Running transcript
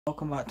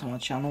Welcome back to my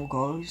channel,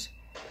 guys.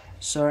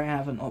 Sorry I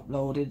haven't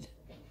uploaded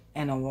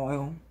in a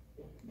while.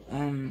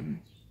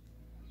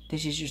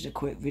 This is just a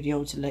quick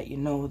video to let you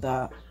know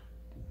that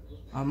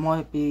I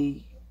might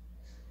be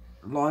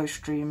live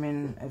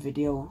streaming a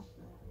video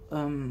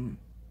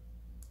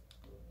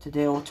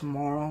today or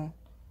tomorrow.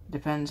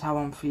 Depends how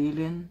I'm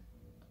feeling.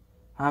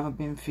 I haven't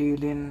been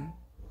feeling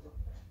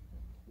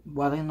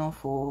well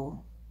enough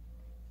or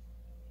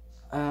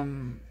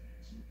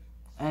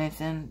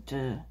anything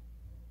to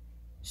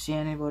see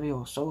anybody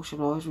or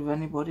socialise with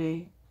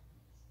anybody,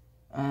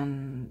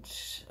 and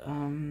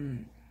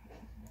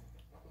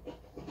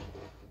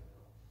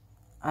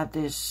at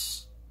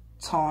this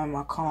time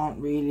I can't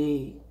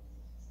really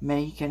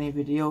make any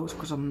videos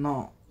because I'm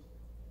not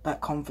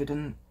that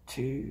confident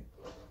to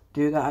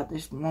do that at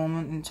this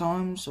moment in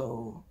time,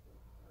 so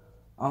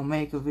I'll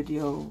make a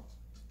video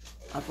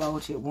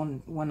about it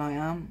when I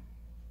am.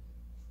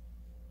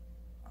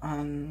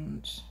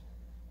 And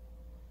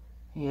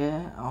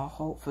yeah, I'll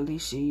hopefully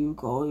see you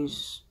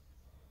guys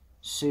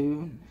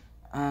soon,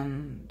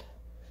 and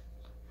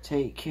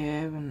take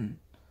care, and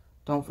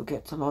don't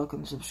forget to like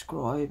and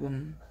subscribe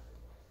and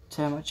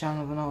turn my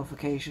channel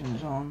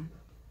notifications on,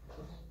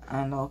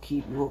 and I'll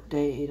keep you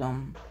updated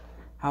on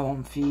how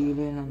I'm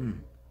feeling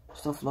and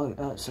stuff like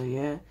that. So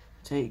yeah,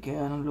 take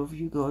care, and I love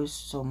you guys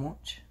so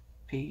much.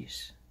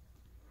 Peace.